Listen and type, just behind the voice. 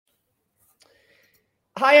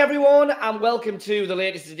Hi everyone, and welcome to the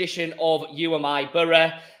latest edition of You and My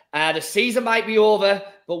Boro. The season might be over,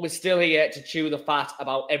 but we're still here to chew the fat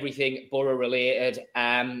about everything Boro related.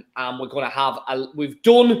 And we're going to have we've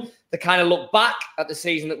done the kind of look back at the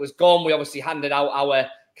season that was gone. We obviously handed out our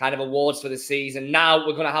kind of awards for the season. Now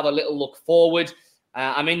we're going to have a little look forward.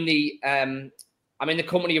 I'm in the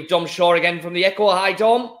company of Dom Shaw again from the Echo. Hi,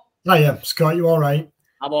 Dom. Hiya, Scott. You all right?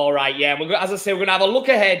 I'm all right, yeah. As I say, we're going to have a look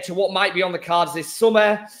ahead to what might be on the cards this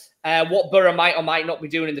summer, what Boro might or might not be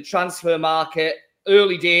doing in the transfer market,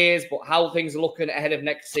 early days, but how things are looking ahead of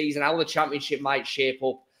next season, how the championship might shape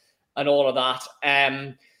up, and all of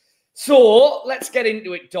that. So let's get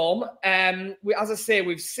into it, Dom. As I say,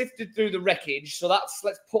 we've sifted through the wreckage, so let's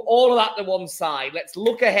put all of that to one side. Let's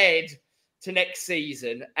look ahead to next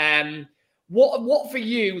season. What for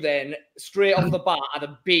you then, straight off the bat, are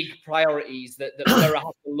the big priorities that Boro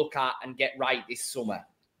have to look at and get right this summer?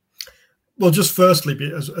 Well, just firstly,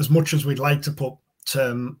 as much as we'd like to put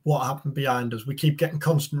what happened behind us, we keep getting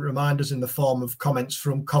constant reminders in the form of comments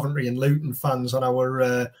from Coventry and Luton fans on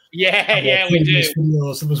our we do.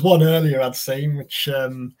 Videos. There was one earlier I'd seen, which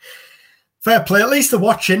fair play. At least they're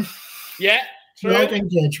watching. Yeah. True.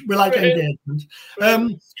 We like engagement.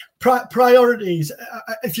 Priorities.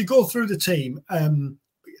 If you go through the team,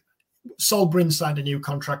 Sol Brynn signed a new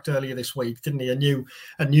contract earlier this week, didn't he? A new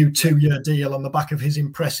 2-year deal on the back of his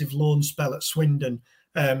impressive loan spell at Swindon,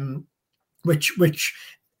 which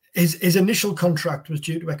his initial contract was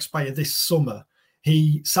due to expire this summer.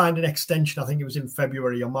 He signed an extension, I think it was in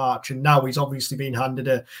February or March, and now he's obviously been handed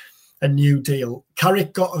a new deal.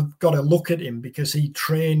 Carrick got a look at him because he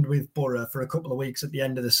trained with Boro for a couple of weeks at the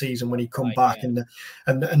end of the season when he come back, yeah.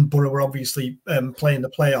 and Boro were obviously playing the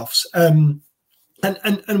playoffs. And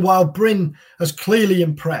while Brynn has clearly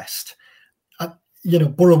impressed,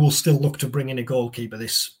 Boro will still look to bring in a goalkeeper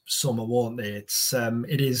this summer, won't they?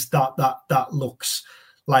 It is that looks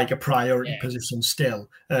like a priority position still.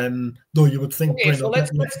 Though you would think. Okay, so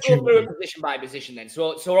let's go through it position by position then.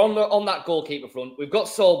 So on that goalkeeper front, we've got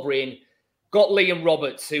Sol Brynn, got Liam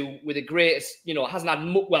Roberts, who with the greatest, hasn't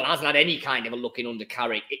had any kind of a look in under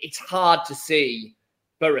Carrick. It's hard to see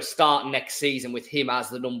Boro starting next season with him as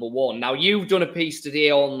the number one. Now you've done a piece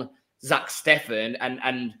today on Zach Steffen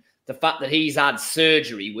and the fact that he's had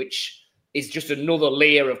surgery, which is just another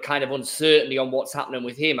layer of kind of uncertainty on what's happening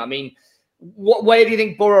with him. I mean, where do you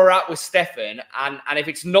think Boro are at with Steffen? And if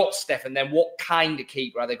it's not Steffen, then what kind of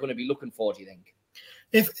keeper are they going to be looking for, do you think?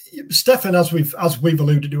 If Steffen, as we've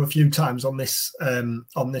alluded to a few times on this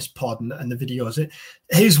pod and the videos,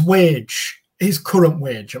 his current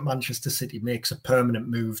wage at Manchester City makes a permanent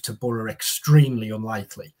move to Boro extremely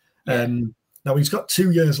unlikely. Yeah. Now he's got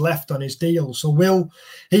 2 years left on his deal, so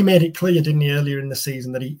he made it clear, didn't he, earlier in the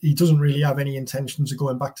season that he doesn't really have any intentions of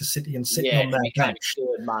going back to City and sitting on their bench.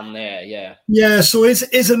 Third man there, yeah. Yeah, so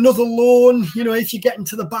is another loan, if you're getting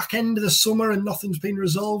to the back end of the summer and nothing's been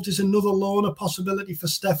resolved, is another loan a possibility for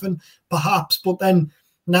Steffen? Perhaps, but then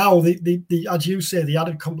now the as you say, the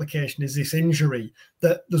added complication is this injury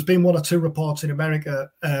that there's been 1 or 2 reports in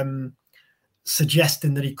America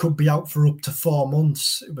suggesting that he could be out for up to 4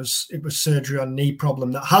 months. It was surgery on knee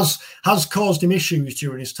problem that has caused him issues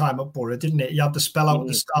during his time at Boro, didn't it? He had the spell out at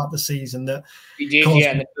the start of the season that he did,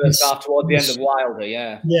 in the first half towards the end of Wilder,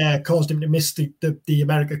 yeah, caused him to miss the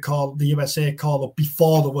America call, the USA call up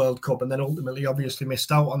before the World Cup, and then ultimately obviously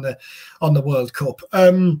missed out on the World Cup.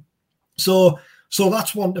 So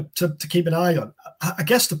that's one to keep an eye on. I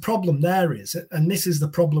guess the problem there is, and this is the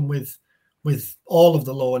problem with all of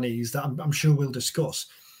the loanees that I'm sure we'll discuss,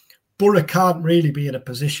 Boro can't really be in a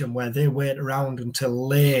position where they wait around until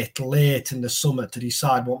late in the summer to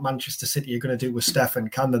decide what Manchester City are going to do with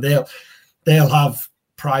Steffen, can they? They'll have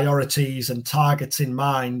priorities and targets in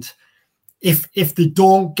mind. If they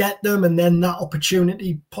don't get them and then that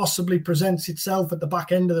opportunity possibly presents itself at the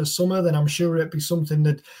back end of the summer, then I'm sure it'd be something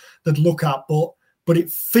that they'd look at. But it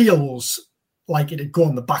feels like it'd go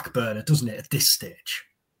on the back burner, doesn't it, at this stage?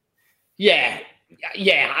 Yeah.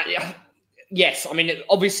 Yes. I mean,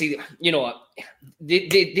 obviously,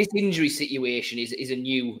 this injury situation is a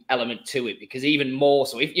new element to it, because even more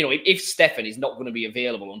so, if Steffen is not going to be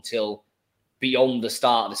available until beyond the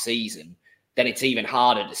start of the season, then it's even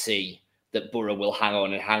harder to see that Boro will hang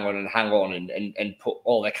on and put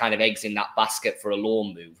all their kind of eggs in that basket for a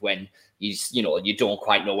loan move when you don't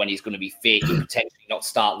quite know when he's going to be fit. You potentially not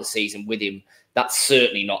start the season with him. That's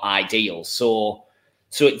certainly not ideal. So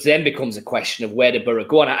it then becomes a question of where do Boro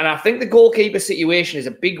go on. And I think the goalkeeper situation is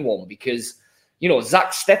a big one because,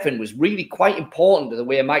 Zach Steffen was really quite important to the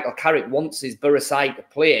way Michael Carrick wants his Boro side to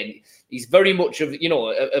play. And he's very much of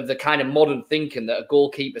the kind of modern thinking that a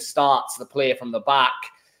goalkeeper starts the play from the back,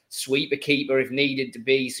 sweep a keeper if needed to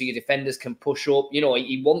be, so your defenders can push up.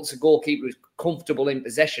 He wants a goalkeeper who's comfortable in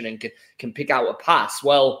possession and can pick out a pass.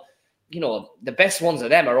 Well, the best ones of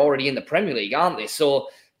them are already in the Premier League, aren't they? So,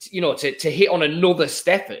 to hit on another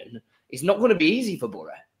Steffen is not going to be easy for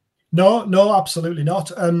Boro. No, absolutely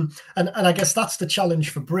not. And I guess that's the challenge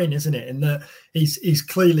for Bryn, isn't it? In that he's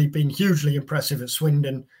clearly been hugely impressive at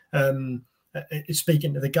Swindon.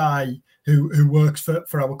 Speaking to the guy who works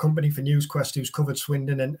for our company for NewsQuest, who's covered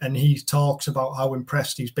Swindon, and he talks about how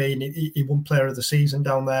impressed he's been. He won Player of the Season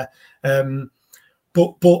down there.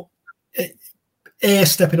 But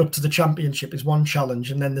stepping up to the Championship is one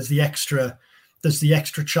challenge, and then there's the extra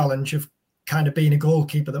challenge of kind of being a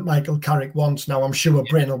goalkeeper that Michael Carrick wants. Now, I'm sure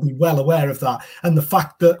Bryn will be well aware of that. And the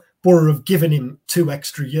fact that Boro have given him 2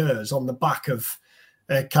 extra years on the back of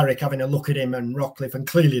Carrick having a look at him and Rockcliffe, and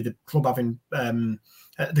clearly the club having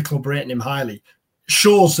the club rating him highly,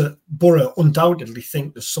 shows that Boro undoubtedly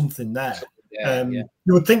think there's something there. You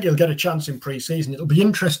would think he'll get a chance in pre-season. It'll be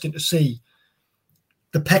interesting to see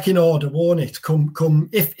the pecking order, won't it? Come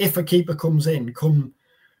if a keeper comes in, come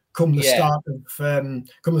the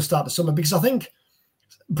start of summer, because I think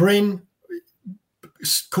Bryn,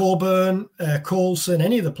 Coburn, Coulson,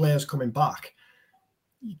 any of the players coming back,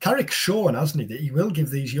 Carrick's shown, hasn't he, that he will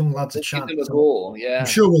give these young lads a chance. I'm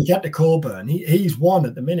sure we'll get to Coburn. He's one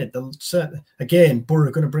at the minute. Again, Boro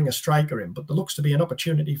are going to bring a striker in, but there looks to be an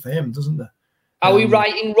opportunity for him, doesn't there? Are we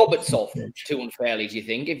writing Roberts off too unfairly, do you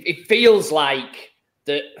think? It feels like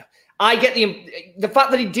that. I get the fact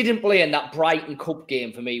that he didn't play in that Brighton Cup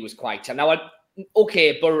game for me was quite tough. Now,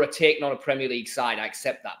 Boro are taking on a Premier League side, I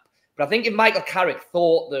accept that. But I think if Michael Carrick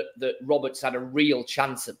thought that Roberts had a real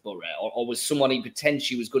chance at Boro, or was someone he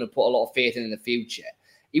potentially was going to put a lot of faith in the future,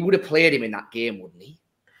 he would have played him in that game, wouldn't he?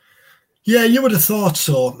 Yeah, you would have thought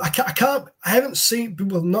so. I haven't seen.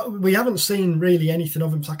 We haven't seen really anything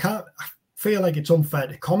of him, so I feel like it's unfair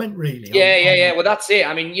to comment, really. Yeah. Well, that's it.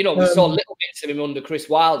 I mean, we saw little bits of him under Chris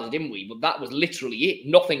Wilder, didn't we? But that was literally it.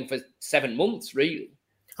 Nothing for 7 months, really.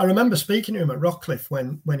 I remember speaking to him at Rockcliffe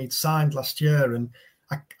when he'd signed last year, and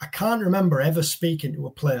I can't remember ever speaking to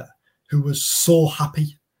a player who was so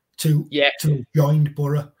happy to have joined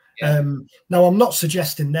Boro. Yeah. Now, I'm not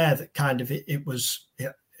suggesting there that kind of it was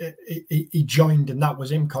he joined and that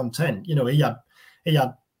was him content. He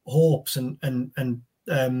had hopes and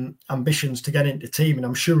ambitions to get into the team, and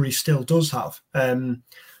I'm sure he still does have.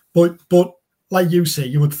 But like you say,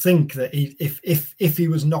 you would think that if he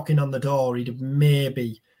was knocking on the door, he'd have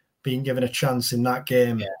maybe been given a chance in that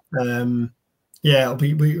game. It'll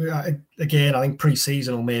be again. I think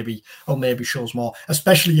pre-season will maybe shows more,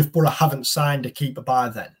 especially if Boro haven't signed a keeper by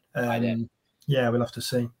then. We'll have to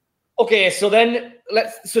see. Okay, so then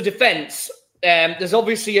defence. There's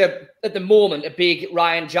obviously at the moment a big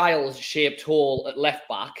Ryan Giles shaped hole at left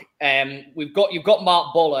back. You've got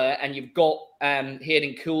Mark Boller and you've got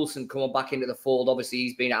Hayden Coulson coming back into the fold. Obviously,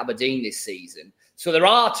 he's been at Aberdeen this season, so there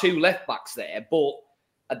are 2 left backs there. But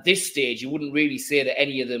at this stage, you wouldn't really say that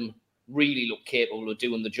any of them really look capable of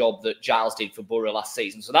doing the job that Giles did for Boro last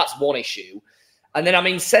season. So that's one issue. And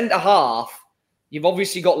then centre half. You've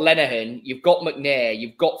obviously got Lenihan, you've got McNair,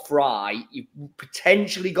 you've got Fry, you've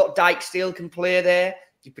potentially got Dykesdale can play there,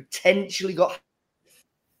 you've potentially got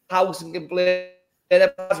Howson can play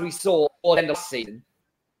there, as we saw at the end of last season.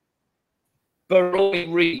 Boro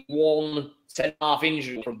really one centre-half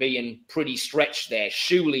injury from being pretty stretched there.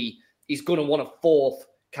 Surely he's going to want a 4th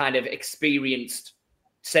kind of experienced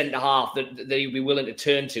centre-half that he'll be willing to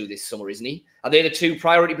turn to this summer, isn't he? Are they the 2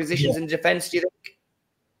 priority positions in defence, do you think?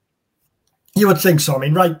 You would think so. I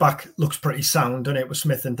mean, right back looks pretty sound, doesn't it, with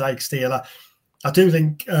Smith and Dykesdale. I do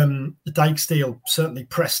think Dykesdale certainly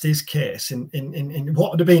pressed his case. In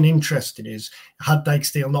what would have been interesting is, had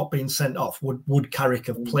Dykesdale not been sent off, would Carrick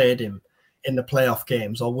have played him in the playoff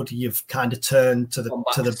games, or would he have kind of turned to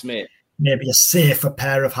the Smith, maybe a safer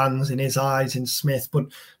pair of hands in his eyes in Smith? But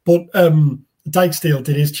Dykesdale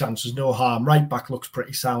did his chances, no harm. Right back looks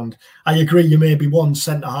pretty sound. I agree. You may be one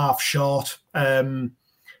centre half short.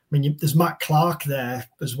 I mean, there's Matt Clark there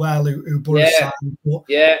as well, who Boro signed. But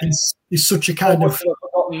he's such a kind of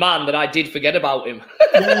man that I did forget about him.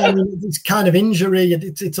 I mean, it's kind of injury.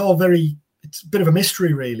 It's all it's a bit of a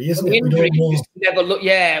mystery, really, isn't it? Injury, just never look.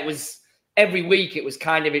 It was every week. It was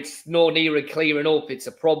kind of it's no nearer clearing up. It's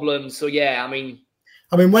a problem. So I mean,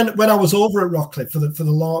 when I was over at Rockcliffe for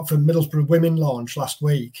Middlesbrough women launch last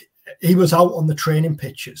week, he was out on the training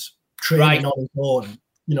pitches, training on his own.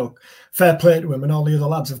 fair play to him, and all the other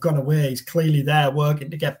lads have gone away. He's clearly there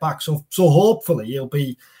working to get back. So hopefully he'll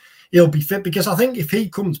be fit, because I think if he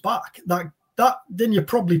comes back, that then you're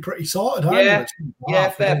probably pretty sorted. Fair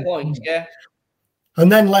point. Yeah.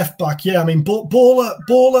 And then left back, I mean,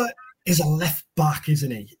 Boro is a left back,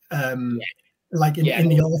 isn't he? Like in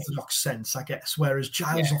the orthodox sense, I guess. Whereas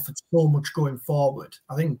Giles offered so much going forward.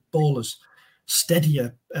 I think Bowler's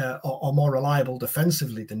steadier or more reliable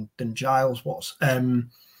defensively than Giles was.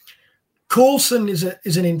 Coulson is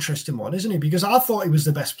an interesting one, isn't he? Because I thought he was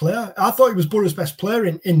the best player. I thought he was Boro's best player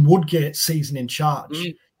in Woodgate's season in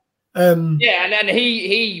charge. And then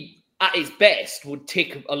he at his best would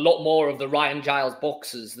tick a lot more of the Ryan Giles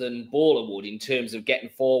boxes than Bowler would in terms of getting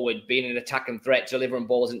forward, being an attacking threat, delivering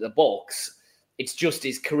balls into the box. It's just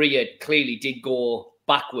his career clearly did go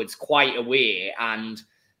backwards quite a way, and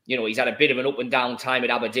he's had a bit of an up and down time at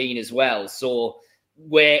Aberdeen as well. So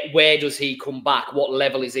where does he come back? What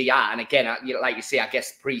level is he at? And again, like you say, I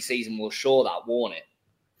guess pre-season will show that, won't it?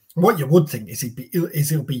 What you would think is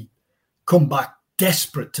he'll be come back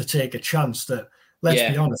desperate to take a chance that, let's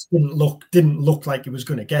be honest, didn't look like he was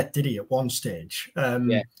going to get, did he, at one stage? I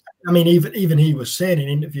mean, even he was saying in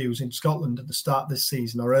interviews in Scotland at the start of this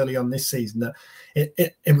season or early on this season that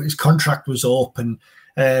his contract was up, and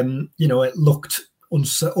it looked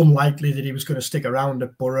unlikely that he was going to stick around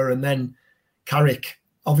at Boro. And then Carrick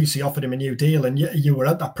obviously offered him a new deal, and you were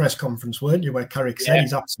at that press conference, weren't you, where Carrick said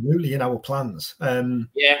he's absolutely in our plans. You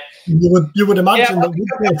would imagine that we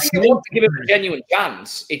want to give him a genuine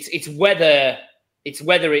chance. It's whether he can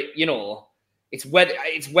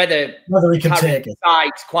take it.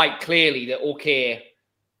 Decides quite clearly that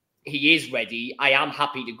he is ready. I am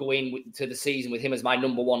happy to go to the season with him as my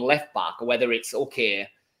number one left back, or whether it's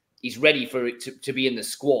he's ready for it to be in the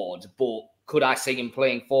squad. But could I see him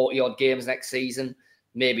playing 40-odd games next season?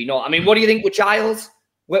 Maybe not. I mean, what do you think with Giles?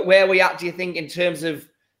 Where are we at, do you think, in terms of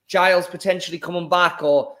Giles potentially coming back,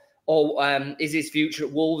 or is his future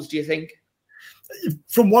at Wolves, do you think?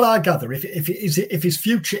 From what I gather, if his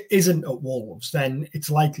future isn't at Wolves, then it's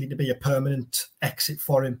likely to be a permanent exit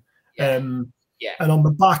for him. And on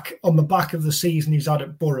the back of the season he's had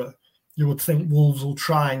at Boro, you would think Wolves will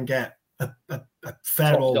try and get a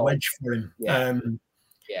fair old wedge for him.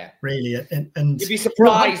 Really. And you'd be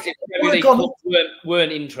surprised if Premier League clubs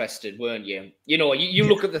weren't interested, weren't you? You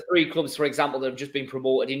look at the three clubs, for example, that have just been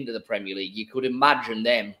promoted into the Premier League. You could imagine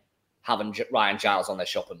them having Ryan Giles on their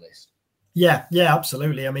shopping list. Yeah,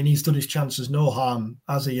 absolutely. I mean, he's done his chances no harm,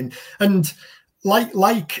 has he? And like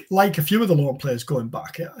a few of the loan players going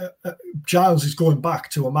back, Giles is going back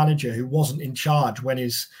to a manager who wasn't in charge when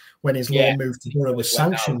his loan move to Boro was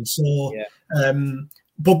sanctioned. So,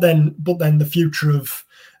 but then the future of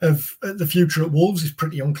the future at Wolves is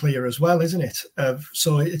pretty unclear as well, isn't it?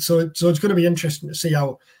 So it's going to be interesting to see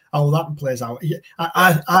how that plays out.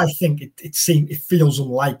 I think it feels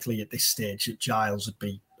unlikely at this stage that Giles would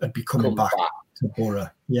be coming back to Boro.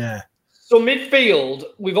 Yeah. So midfield,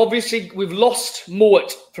 we've lost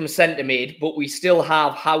Mowat from centre mid, but we still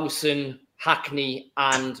have Howson, Hackney,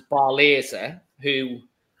 and Barlaser, who,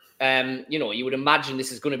 you would imagine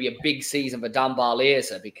this is going to be a big season for Dan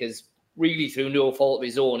Barlaser, because really through no fault of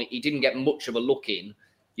his own, he didn't get much of a look in.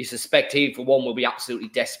 You suspect he, for one, will be absolutely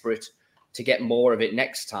desperate to get more of it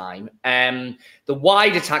next time. The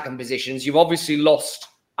wide attacking positions, you've obviously lost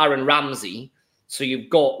Aaron Ramsey. So you've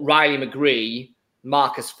got Riley McGree,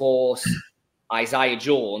 Marcus Force, Isaiah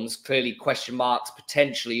Jones, clearly question marks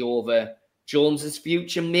potentially over Jones's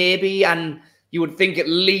future, maybe. And you would think at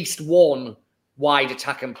least one wide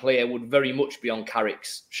attacking player would very much be on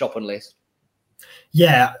Carrick's shopping list.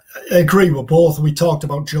 Yeah, I agree with both. We talked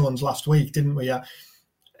about Jones last week, didn't we?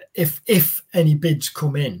 If any bids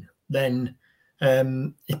come in, then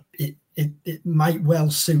it might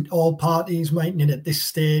well suit all parties, mightn't it, at this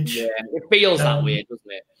stage? Yeah, it feels that way,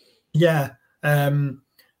 doesn't it? Yeah.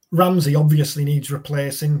 Ramsey obviously needs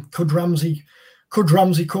replacing. Could Ramsey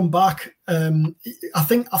come back? I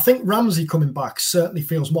think Ramsey coming back certainly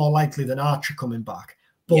feels more likely than Archer coming back.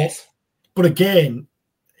 But again,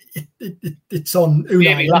 it's on Unai.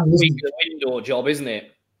 Maybe that week the window job, isn't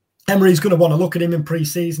it? Emery's going to want to look at him in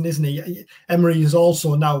pre-season, isn't he? Emery is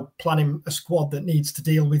also now planning a squad that needs to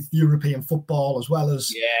deal with European football as well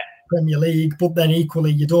as Premier League. But then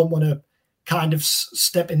equally, you don't want to kind of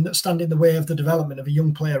stand in the way of the development of a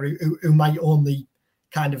young player who might only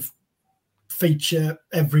kind of feature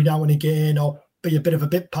every now and again or be a bit of a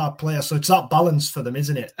bit part player. So it's that balance for them,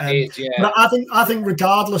 isn't it? But I think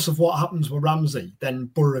regardless of what happens with Ramsey, then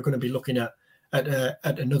Boro are going to be looking at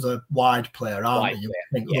another wide player, aren't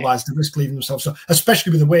they? Otherwise, they risk leaving themselves. So,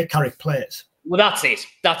 especially with the way Carrick plays. Well, that's it.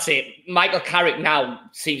 That's it. Michael Carrick now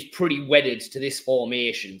seems pretty wedded to this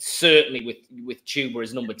formation. Certainly with Chuba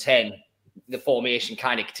as number 10, the formation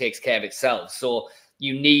kind of takes care of itself. So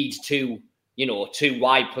you need two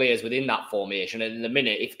wide players within that formation. And in the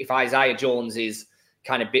minute, if Isaiah Jones is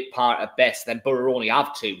kind of bit part at best, then Boro only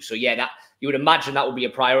have two. So yeah, that you would imagine that would be a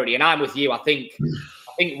priority. And I'm with you. I think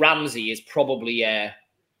Ramsey is probably a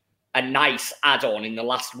nice add-on in the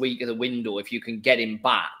last week of the window if you can get him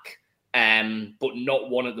back. But not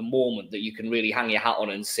one at the moment that you can really hang your hat on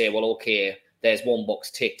and say, well, okay, there's one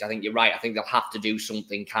box ticked. I think you're right. I think they'll have to do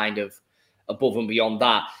something kind of above and beyond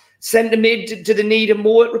that. Centre mid, do they need a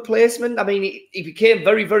Moat replacement? I mean, he became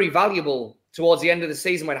very, very valuable towards the end of the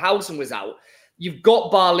season when Howson was out. You've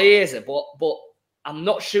got Barlaser, but I'm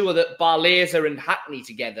not sure that Barlaser and Hackney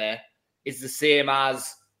together is the same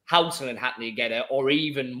as Howson and Hackney together, or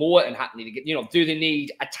even Moat and Hackney together. Do they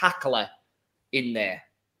need a tackler in there?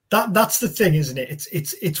 That's the thing, isn't it?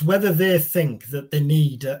 It's whether they think that they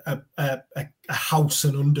need a house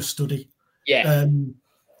and understudy. Yeah.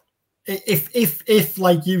 If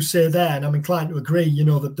like you say there, and I'm inclined to agree,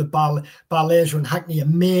 that the Barlaser and Hackney are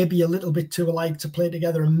maybe a little bit too alike to play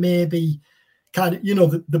together, and maybe kind of,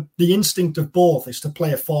 the instinct of both is to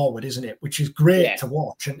play forward, isn't it? Which is great to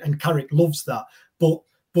watch, and Carrick loves that. But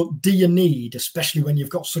do you need, especially when you've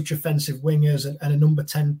got such offensive wingers and a number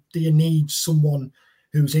 10, do you need someone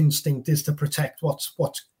whose instinct is to protect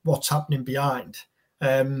what's happening behind?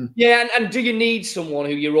 And do you need someone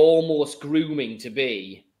who you're almost grooming to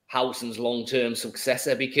be Howson's long-term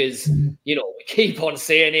successor? Because, we keep on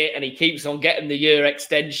saying it, and he keeps on getting the year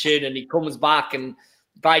extension, and he comes back, and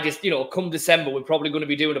by just, come December, we're probably going to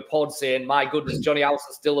be doing a pod saying, my goodness, Johnny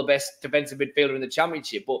Howson's still the best defensive midfielder in the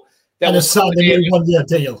Championship. But and a new one-year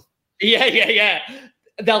deal. Yeah.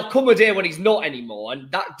 There'll come a day when he's not anymore,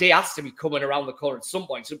 and that day has to be coming around the corner at some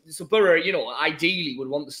point. So Boro, ideally would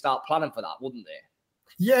want to start planning for that, wouldn't they?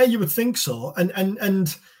 Yeah, you would think so.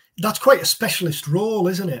 And that's quite a specialist role,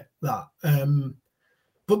 isn't it? That.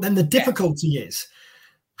 But then the difficulty is,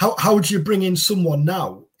 how do you bring in someone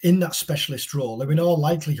now in that specialist role who in all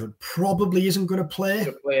likelihood probably isn't going to play?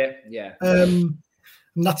 Yeah. And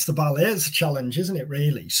that's the Barlaser challenge, isn't it,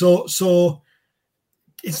 really? So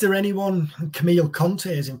is there anyone? Camille Conte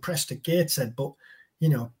is impressed at Gateshead, but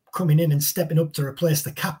coming in and stepping up to replace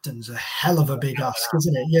the captain's a hell of a big ask,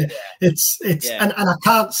 isn't it? Yeah. It's and I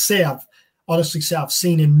can't say I've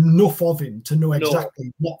seen enough of him to know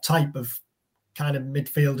exactly what type of kind of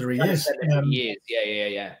midfielder he is.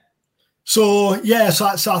 Yeah. So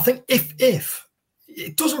I think if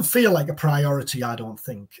it doesn't feel like a priority, I don't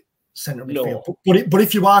think centre midfield. But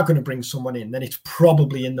if you are going to bring someone in, then it's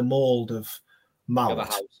probably in the mould of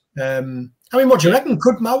Mowat. I mean, what do you reckon?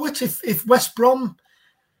 Could Mowat, if West Brom,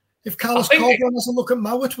 if Carlos Corberan has a look at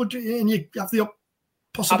Mowat, would you, and you have the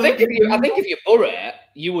possibility? I think if you're Boro,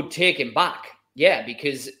 you would take him back. Yeah,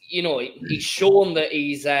 because he's shown that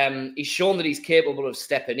he's capable of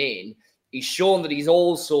stepping in. He's shown that he's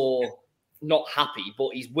also not happy, but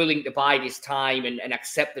he's willing to bide his time and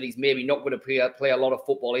accept that he's maybe not going to play a lot of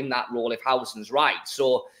football in that role if Howson's right.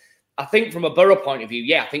 So I think from a Boro point of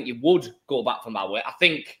view, I think you would go back for Mowat. I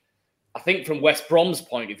think from West Brom's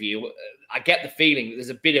point of view, I get the feeling that there's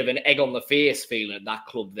a bit of an egg on the face feeling at that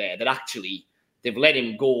club there, that actually they've let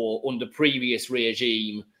him go under previous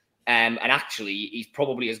regime, and actually he's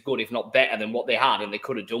probably as good, if not better, than what they had and they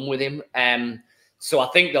could have done with him. So I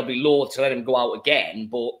think they'll be loath to let him go out again,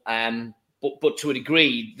 but to a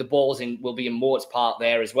degree, the balls will be in Moat's part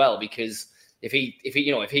there as well, because if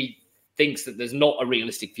he thinks that there's not a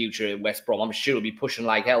realistic future in West Brom, I'm sure he'll be pushing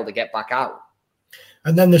like hell to get back out.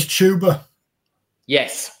 And then there's Chuba.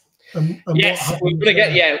 Yes. Yes, we're going to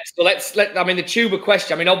get, So the Chuba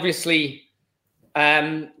question, I mean, obviously,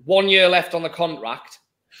 1 year left on the contract.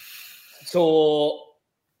 So,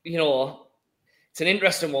 it's an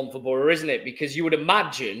interesting one for Boro, isn't it? Because you would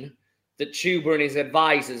imagine that Chuba and his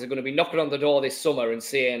advisors are going to be knocking on the door this summer and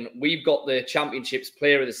saying, we've got the Championship's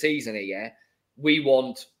player of the season here. We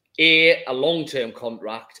want A, a long-term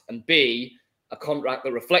contract, and B, a contract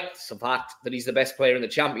that reflects the fact that he's the best player in the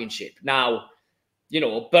Championship. Now,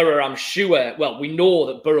 Boro, I'm sure, we know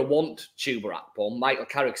that Boro want Chuba Akpom. Michael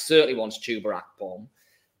Carrick certainly wants Chuba Akpom.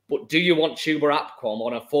 But do you want Chuba Akpom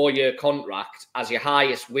on a 4-year contract as your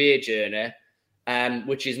highest wage earner,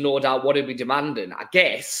 which is no doubt what he'll be demanding? I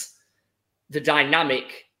guess the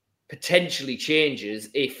dynamic potentially changes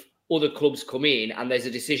if other clubs come in and there's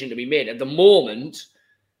a decision to be made. At the moment,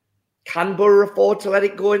 can Boro afford to let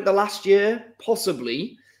it go in the last year?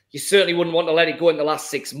 Possibly. You certainly wouldn't want to let it go in the last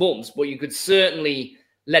 6 months, but you could certainly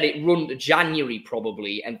let it run to January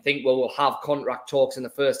probably and think, well, we'll have contract talks in the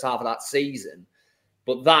first half of that season.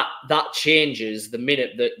 But that changes the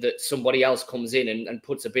minute that somebody else comes in and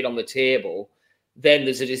puts a bid on the table. Then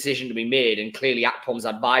there's a decision to be made. And clearly Akpom's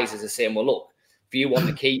advisors are saying, well, look, if you want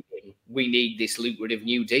to keep him, we need this lucrative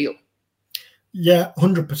new deal. Yeah,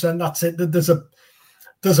 100%. That's it.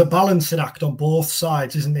 There's a balancing act on both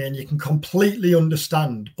sides, isn't there? And you can completely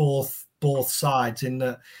understand both sides in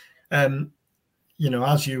that,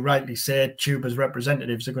 as you rightly said, Tuba's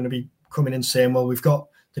representatives are going to be coming in saying, well, we've got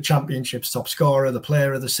the championship's top scorer, the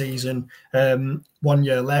player of the season, 1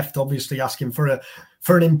 year left, obviously asking for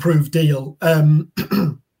an improved deal.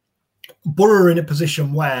 Boro are in a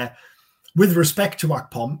position where, with respect to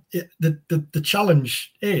Akpom, the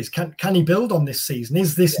challenge is, can he build on this season?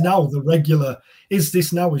 Is this now the regular? Is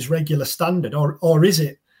this now his regular standard, or is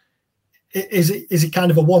it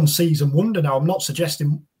kind of a one season wonder now? I'm not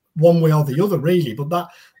suggesting one way or the other, really, but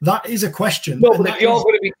that is a question. No, but if you're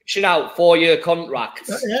going to be pushing out 4-year contracts,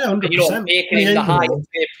 100%, making him the highest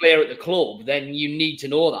paid player at the club, then you need to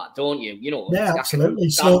know that, don't you? Absolutely.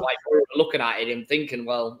 So, like, we're looking at it and thinking,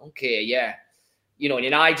 well, okay, yeah. In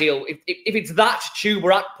an ideal, if it's that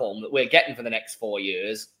Chuba Akpom that we're getting for the next 4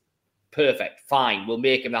 years, perfect, fine. We'll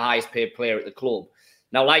make him the highest paid player at the club.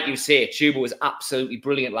 Now, like you say, Chuba was absolutely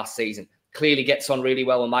brilliant last season. Clearly gets on really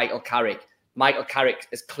well with Michael Carrick. Michael Carrick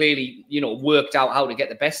has clearly, worked out how to get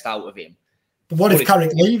the best out of him. But what if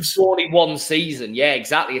Carrick leaves? It's only one season. Yeah,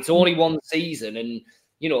 exactly. It's only one season. And,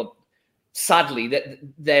 sadly, that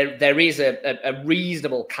there is a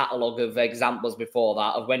reasonable catalogue of examples before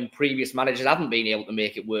that of when previous managers haven't been able to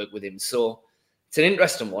make it work with him. So it's an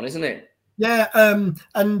interesting one, isn't it? Yeah. And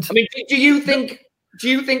I mean, do you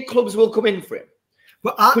think clubs will come in for him?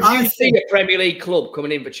 Well, Could you see a Premier League club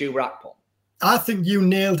coming in for Chuba Akpom? I think you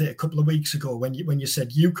nailed it a couple of weeks ago when you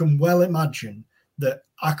said you can well imagine that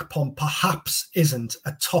Akpom perhaps isn't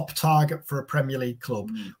a top target for a Premier League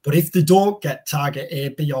club. But if they don't get target A,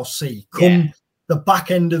 B or C, come the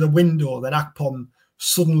back end of the window, then Akpom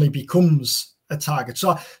suddenly becomes a target.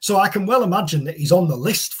 So I can well imagine that he's on the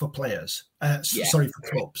list for players, for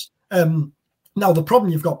clubs. Now, the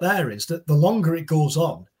problem you've got there is that the longer it goes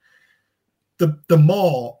on, the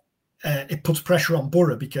more it puts pressure on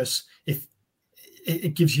Boro, because if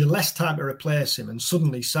it gives you less time to replace him, and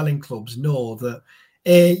suddenly selling clubs know that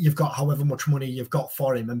A, you've got however much money you've got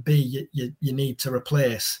for him, and B, you need to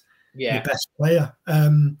replace your best player.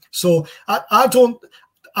 So I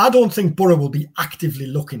don't think Boro will be actively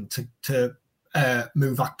looking to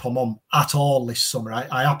move Akpom on at all this summer.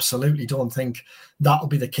 I absolutely don't think that'll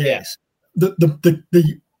be the case.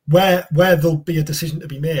 The where there'll be a decision to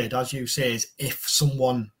be made, as you say, is if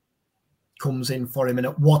someone comes in for him and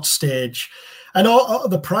at what stage, and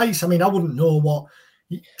the price. I mean, I wouldn't know what.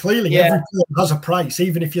 Clearly, every player has a price,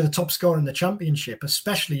 even if you're the top scorer in the championship,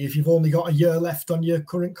 especially if you've only got a year left on your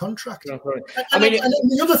current contract. And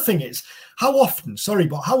the other thing is, how often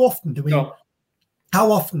do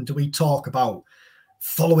we talk about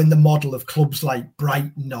following the model of clubs like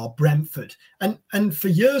Brighton or Brentford? And for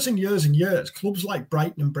years and years and years, clubs like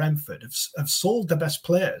Brighton and Brentford have sold their best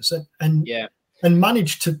players and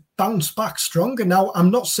managed to bounce back stronger. Now,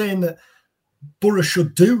 I'm not saying that Boro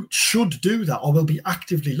should do that or will be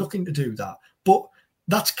actively looking to do that, but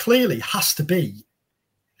that clearly has to be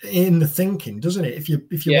in the thinking, doesn't it? If you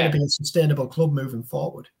want to be a sustainable club moving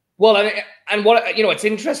forward. Well, and what it's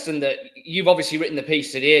interesting that you've obviously written the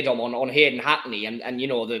piece today, Dom, on Hayden Hackney, and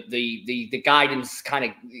the guidance, kind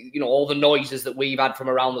of all the noises that we've had from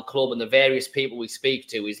around the club and the various people we speak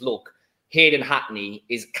to is, look, Hayden Hackney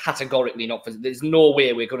is categorically not for. There's no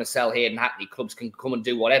way we're going to sell Hayden Hackney. Clubs can come and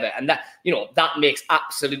do whatever, and that that makes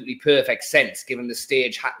absolutely perfect sense given the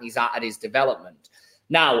stage Hackney's at his development.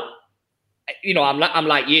 Now, I'm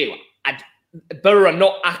like you. Boro are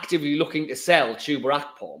not actively looking to sell Chuba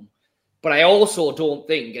Akpom, but I also don't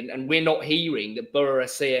think, and we're not hearing that Boro are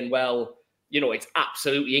saying, well, it's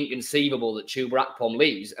absolutely inconceivable that Chuba Akpom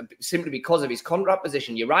leaves simply because of his contract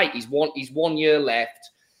position. You're right. He's 1 year left.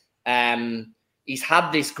 He's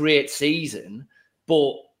had this great season,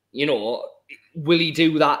 but will he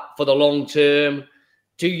do that for the long term?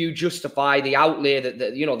 Do you justify the outlay that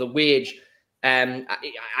the wage? I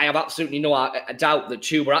have absolutely no doubt that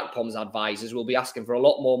Chuba Akpom's advisors will be asking for a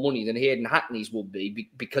lot more money than Hayden Hackney's would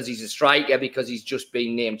be because he's a striker, because he's just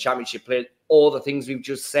been named championship player, all the things we've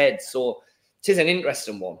just said. So it is an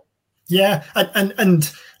interesting one. Yeah,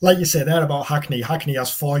 and like you say there about Hackney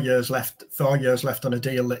has 4 years left on a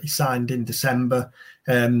deal that he signed in December.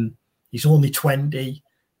 He's only 20.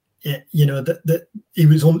 That he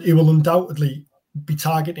will undoubtedly be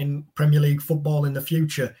targeting Premier League football in the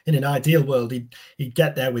future. In an ideal world, he'd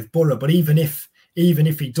get there with Boro. But even if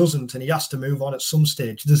he doesn't and he has to move on at some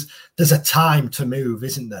stage, there's a time to move,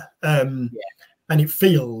 isn't there? And it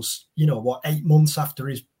feels, 8 months after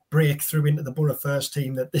his breakthrough into the Boro first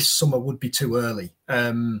team, that this summer would be too early.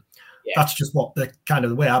 That's just what the kind of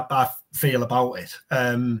the way I feel about it.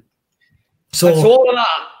 So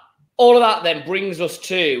all of that then brings us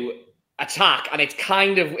to attack, and it's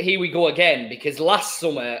kind of here we go again, because last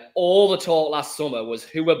summer, all the talk last summer was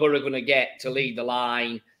who are Boro going to get to lead the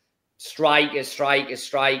line. Strikers,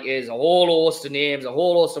 a whole host of names, a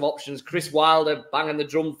whole host of options. Chris Wilder banging the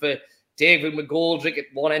drum for David McGoldrick at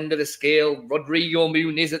one end of the scale, Rodrigo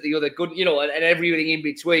Muniz at the other, good, and everything in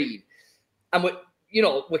between. And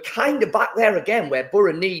we're kind of back there again, where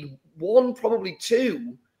Boro need one, probably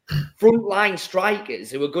two frontline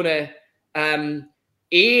strikers who are going to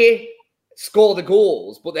A, score the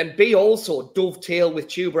goals, but then B, also dovetail with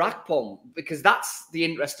Chuba Akpom, because that's the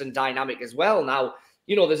interesting dynamic as well. Now,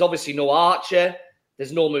 there's obviously no Archer,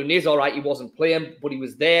 there's no Muniz. All right, he wasn't playing, but he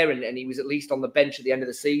was there, and he was at least on the bench at the end of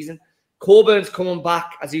the season. Coburn's coming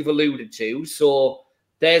back, as you've alluded to, so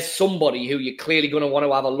there's somebody who you're clearly going to want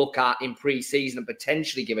to have a look at in pre-season and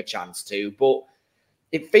potentially give a chance to. But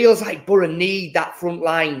it feels like Boro need that front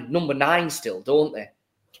line number 9 still, don't they?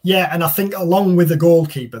 Yeah, and I think along with the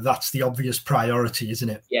goalkeeper, that's the obvious priority, isn't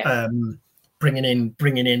it? Yeah. Bringing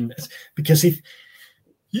in, because if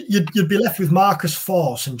you'd be left with Marcus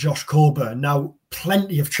Force and Josh Coburn. Now,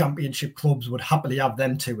 plenty of Championship clubs would happily have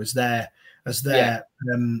them two as their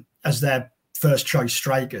first choice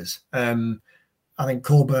strikers. I think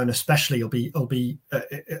Coburn especially will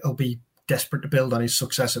be desperate to build on his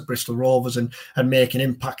success at Bristol Rovers and make an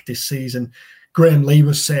impact this season. Graham Lee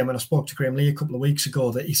was saying, when I spoke to Graham Lee a couple of weeks ago,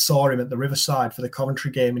 that he saw him at the Riverside for the Coventry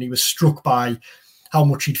game and he was struck by how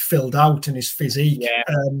much he'd filled out in his physique.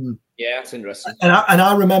 Yeah, that's interesting. And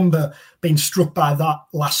I remember being struck by that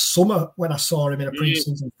last summer when I saw him in a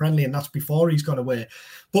pre-season friendly, and that's before he's gone away.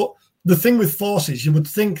 But the thing with Force is, you would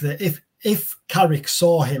think that if Carrick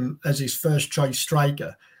saw him as his first choice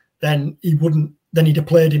striker, then he'd have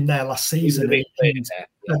played him there last season.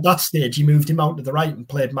 At that stage, he moved him out to the right and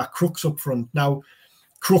played Matt Crooks up front. Now,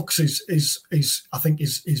 Crooks is I think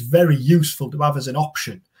very useful to have as an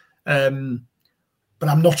option, but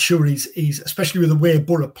I'm not sure he's especially with the way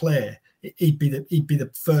Boro play, he'd be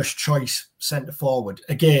the first choice centre forward.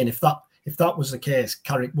 Again, if that was the case,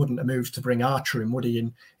 Carrick wouldn't have moved to bring Archer in, would he,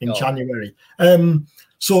 in January?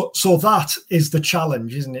 So that is the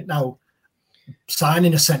challenge, isn't it? Now,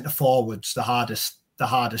 signing a centre forward's the hardest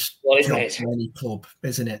job for any club,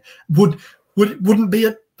 isn't it? Wouldn't be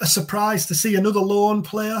a surprise to see another loan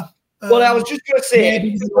player? Well, I was just going to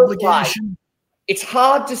say, it's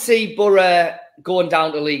hard to see Boro going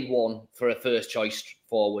down to League One for a first choice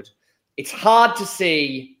forward. It's hard to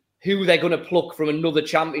see who they're going to pluck from another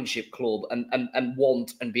Championship club and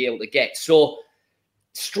want and be able to get. So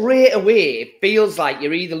straight away, it feels like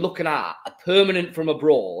you're either looking at a permanent from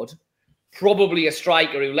abroad, probably a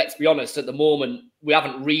striker who, let's be honest, at the moment, we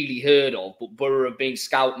haven't really heard of, but Boro have been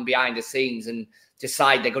scouting behind the scenes and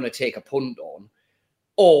decide they're going to take a punt on.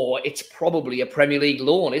 Or it's probably a Premier League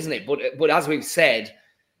loan, isn't it? But as we've said,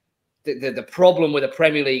 the problem with a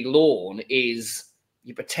Premier League loan is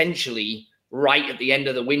you potentially right at the end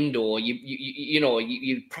of the window,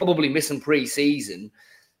 you're probably missing pre-season.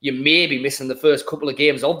 You may be missing the first couple of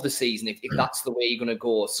games of the season if that's the way you're going to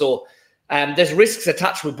go. So there's risks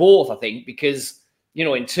attached with both, I think, because,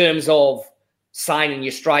 in terms of signing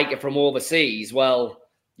your striker from overseas, well,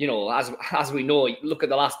 as we know, look at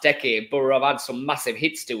the last decade, Boro have had some massive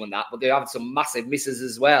hits doing that, but they've had some massive misses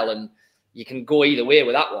as well. And you can go either way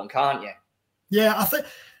with that one, can't you? Yeah, I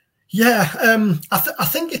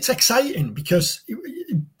think it's exciting because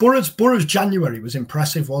Boro's January was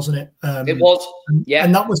impressive, wasn't it? It was, yeah.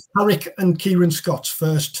 And that was Carrick and Kieran Scott's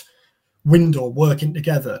first window working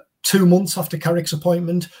together 2 months after Carrick's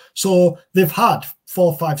appointment. So they've had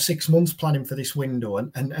 4, 5, 6 months planning for this window,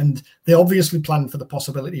 and they obviously planned for the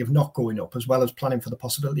possibility of not going up as well as planning for the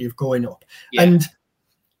possibility of going up. Yeah. And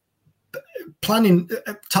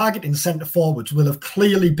targeting centre forwards will have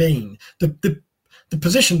clearly been the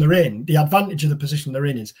position they're in. The advantage of the position they're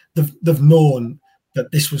in is they've known that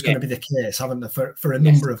this was going to be the case, haven't they, for a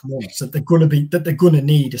number of months, that they're going to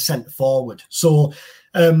need a centre forward. So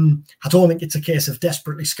I don't think it's a case of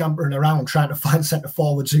desperately scampering around trying to find centre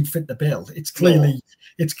forwards who fit the bill. It's clearly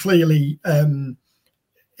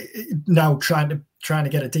now trying to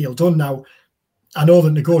get a deal done. Now, I know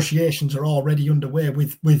that negotiations are already underway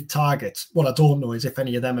with targets. What I don't know is if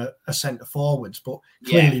any of them are centre forwards, but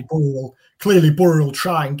clearly Boro will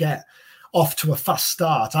try and get off to a fast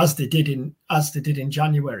start as they did in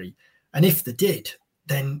January. And if they did,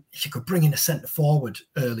 then if you could bring in a centre forward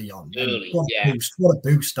early on, what a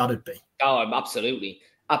boost that'd be. Oh, absolutely.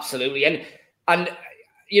 And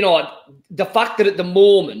you know, the fact that at the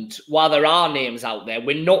moment, while there are names out there,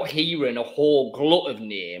 we're not hearing a whole glut of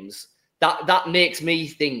names, that makes me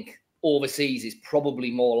think overseas is probably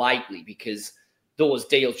more likely, because those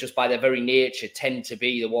deals, just by their very nature, tend to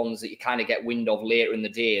be the ones that you kind of get wind of later in the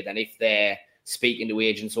day than if they're speaking to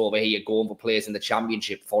agents over here, going for players in the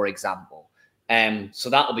Championship, for example. So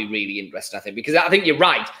that'll be really interesting, I think, because I think you're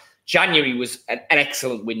right. January was an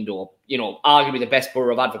excellent window, you know, arguably the best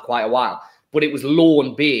Boro I've had for quite a while, but it was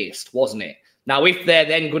loan-based, wasn't it? Now, if they're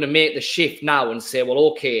then going to make the shift now and say, well,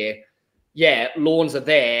 okay, yeah, loans are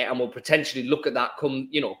there, and we'll potentially look at that come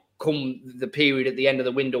the period at the end of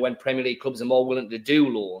the window when Premier League clubs are more willing to do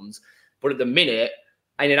loans. But at the minute,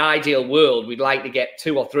 in an ideal world, we'd like to get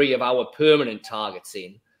 2 or 3 of our permanent targets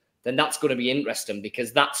in. Then that's going to be interesting,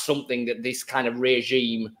 because that's something that this kind of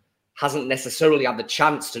regime hasn't necessarily had the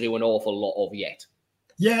chance to do an awful lot of yet.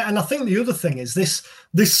 Yeah, and I think the other thing is this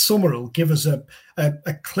summer will give us a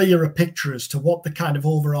clearer picture as to what the kind of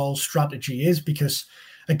overall strategy is, because,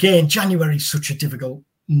 again, January is such a difficult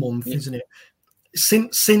month, isn't it?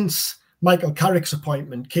 Since Michael Carrick's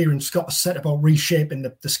appointment, Kieran Scott has set about reshaping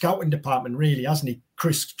the scouting department, really, hasn't he?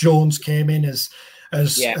 Chris Jones came in as I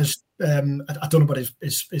don't know what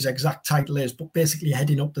his exact title is, but basically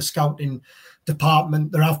heading up the scouting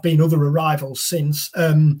department. There have been other arrivals since.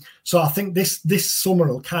 So I think this summer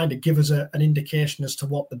will kind of give us an indication as to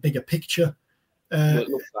what the bigger picture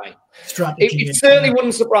strategy it certainly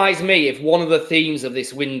wouldn't surprise me if one of the themes of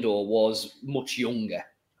this window was much younger.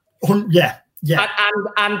 Yeah.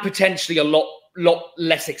 And potentially a lot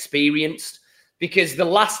less experienced, because the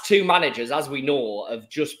last 2 managers, as we know, have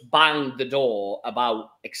just banged the door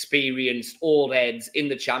about experienced old heads in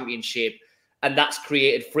the Championship, and that's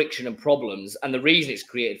created friction and problems. And the reason it's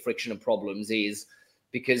created friction and problems is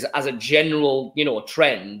because, as a general,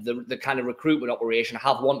 trend, the kind of recruitment operation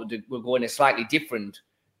have wanted to go in a slightly different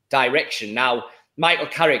direction. Now, Michael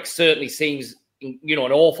Carrick certainly seems, an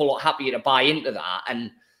awful lot happier to buy into that,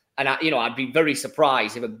 and I'd be very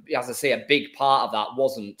surprised if, as I say, a big part of that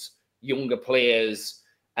wasn't younger players,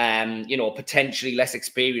 potentially less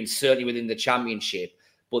experienced, certainly within the Championship,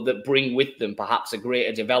 but that bring with them perhaps a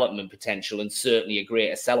greater development potential and certainly a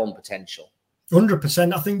greater sell-on potential.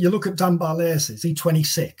 100%. I think you look at Dan Barlases, he's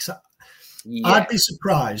 26. Yeah. I'd be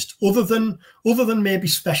surprised, other than maybe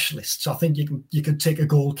specialists. I think you could take a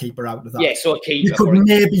goalkeeper out of that. Yeah, so a keeper. You could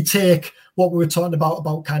maybe take what we were talking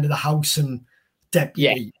about kind of the house and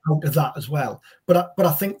deputy out of that as well. But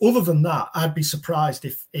I think other than that, I'd be surprised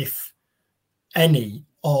if any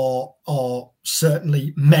or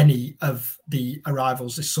certainly many of the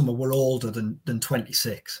arrivals this summer were older than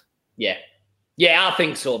 26. Yeah, I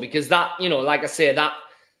think so, because that, like I say, that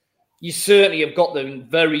you certainly have got the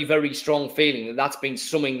very, very strong feeling that that's been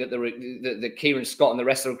something that the Kieran Scott and the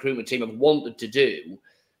rest of the recruitment team have wanted to do,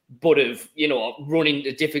 but have, run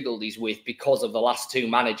into difficulties with because of the last 2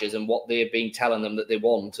 managers and what they've been telling them that they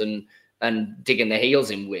want and digging their heels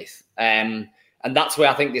in with. And that's where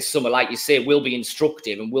I think this summer, like you say, will be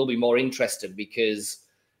instructive and will be more interesting, because,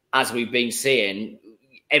 as we've been saying,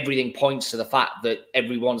 everything points to the fact that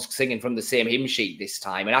everyone's singing from the same hymn sheet this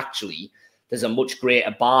time. And actually, there's a much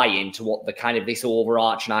greater buy-in to what the kind of this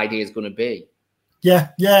overarching idea is going to be. Yeah,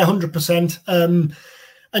 100%.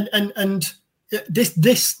 And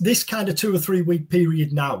this kind of 2 or 3 week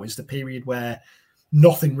period now is the period where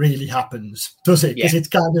nothing really happens, does it? Because it's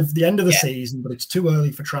kind of the end of the season, but it's too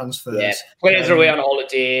early for transfers. Yeah. Players are away on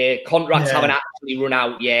holiday. Contracts haven't actually run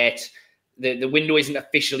out yet. The window isn't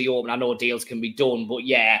officially open. I know deals can be done, but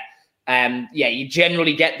you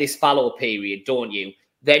generally get this fallow period, don't you?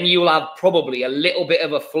 Then you'll have probably a little bit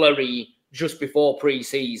of a flurry just before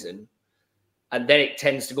pre-season, and then it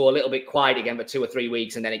tends to go a little bit quiet again for 2 or 3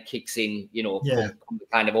 weeks, and then it kicks in, come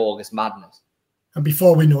kind of August madness. And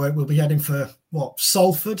before we know it, we'll be heading for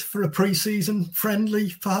Salford for a pre-season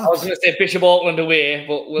friendly, perhaps. I was going to say Bishop Auckland away,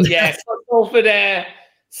 but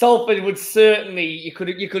Salford would certainly, you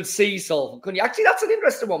could see Salford, couldn't you? Actually, that's an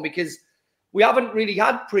interesting one, because we haven't really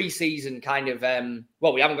had pre-season kind of,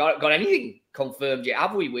 we haven't got anything confirmed yet,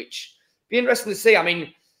 have we? Which be interesting to see. I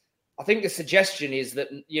mean, I think the suggestion is that,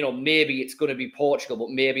 maybe it's going to be Portugal, but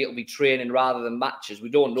maybe it'll be training rather than matches. We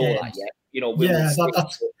don't know that yet.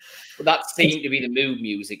 But that seemed to be the mood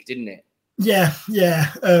music, didn't it? Yeah.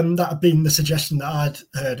 That had been the suggestion that I'd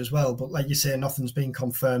heard as well. But like you say, nothing's been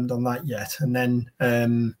confirmed on that yet. And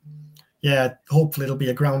then, yeah, hopefully it'll be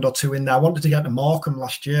a ground or two in there. I wanted to get to Morecambe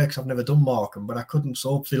last year because I've never done Morecambe, but I couldn't. So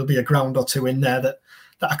hopefully there'll be a ground or two in there that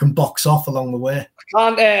I can box off along the way.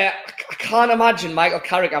 I can't imagine Michael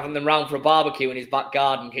Carrick having them round for a barbecue in his back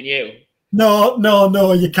garden. Can you?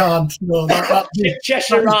 No, you can't. No,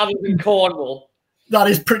 Cheshire rather than Cornwall. That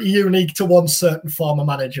is pretty unique to one certain former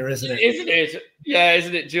manager, isn't it? Isn't it? Yeah,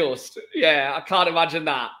 isn't it just? Yeah, I can't imagine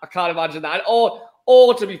that.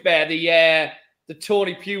 Or to be fair, the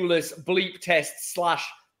Tony Pulis bleep test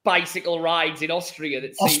 / bicycle rides in Austria.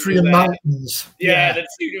 Austrian mountains. Yeah, that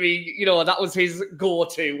seemed to be, that was his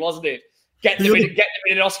go-to, wasn't it? Get them in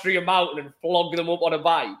an Austrian mountain and flog them up on a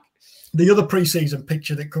bike. The other pre-season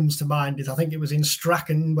picture that comes to mind is I think it was in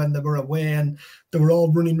Strachan when they were away and they were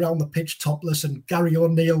all running around the pitch topless and Gary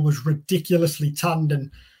O'Neill was ridiculously tanned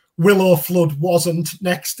and Willow Flood wasn't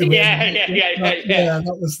next to him. Yeah,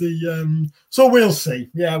 that was the... so we'll see.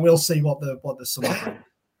 Yeah, we'll see what the summer...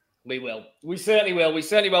 We will. We certainly will.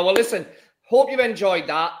 Well, listen, hope you've enjoyed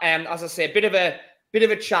that. As I say, a bit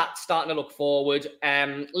of a chat starting to look forward.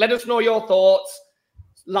 Let us know your thoughts.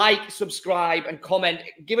 Like, subscribe, and comment.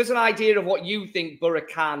 Give us an idea of what you think Boro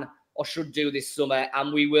can or should do this summer,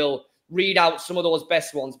 and we will read out some of those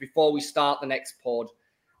best ones before we start the next pod.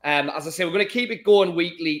 As I say, we're going to keep it going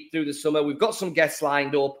weekly through the summer. We've got some guests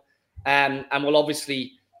lined up, and we'll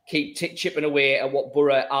obviously keep chipping away at what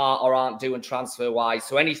Boro are or aren't doing transfer-wise.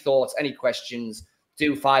 So any thoughts, any questions,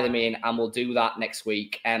 do fire them in, and we'll do that next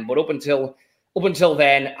week. But up until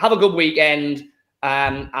then, have a good weekend.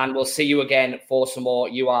 And we'll see you again for some more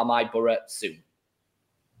You Are My Boro soon.